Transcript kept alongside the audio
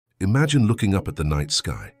Imagine looking up at the night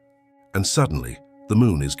sky, and suddenly the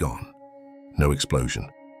moon is gone. No explosion,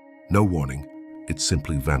 no warning, it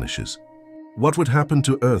simply vanishes. What would happen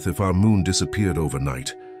to Earth if our moon disappeared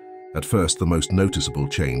overnight? At first, the most noticeable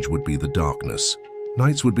change would be the darkness.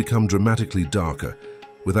 Nights would become dramatically darker,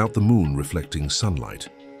 without the moon reflecting sunlight.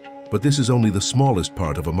 But this is only the smallest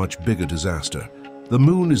part of a much bigger disaster. The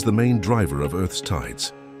moon is the main driver of Earth's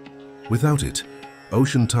tides. Without it,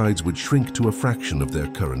 ocean tides would shrink to a fraction of their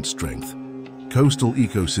current strength. Coastal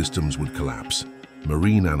ecosystems would collapse.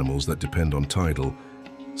 Marine animals that depend on tidal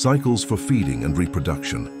cycles for feeding and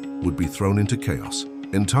reproduction would be thrown into chaos.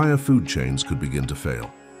 Entire food chains could begin to fail.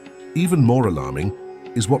 Even more alarming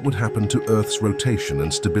is what would happen to Earth's rotation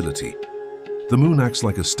and stability. The moon acts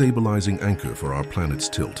like a stabilizing anchor for our planet's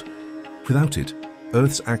tilt. Without it,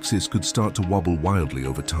 Earth's axis could start to wobble wildly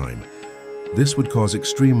over time. This would cause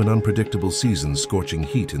extreme and unpredictable seasons, scorching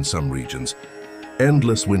heat in some regions,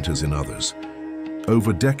 endless winters in others.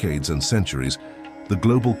 Over decades and centuries, the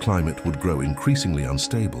global climate would grow increasingly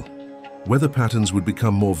unstable. Weather patterns would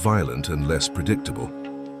become more violent and less predictable.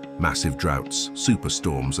 Massive droughts,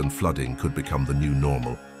 superstorms, and flooding could become the new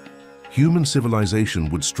normal. Human civilization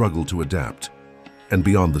would struggle to adapt. And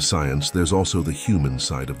beyond the science, there's also the human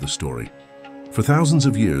side of the story. For thousands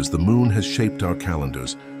of years, the moon has shaped our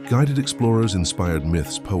calendars, guided explorers, inspired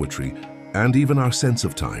myths, poetry, and even our sense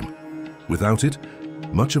of time. Without it,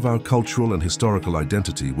 much of our cultural and historical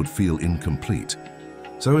identity would feel incomplete.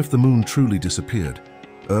 So if the moon truly disappeared,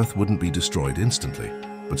 Earth wouldn't be destroyed instantly,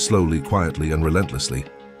 but slowly, quietly, and relentlessly,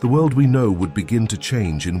 the world we know would begin to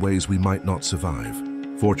change in ways we might not survive.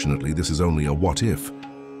 Fortunately, this is only a what-if,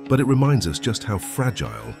 but it reminds us just how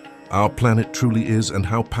fragile our planet truly is and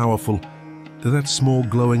how powerful that small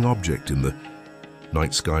glowing object in the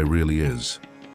night sky really is.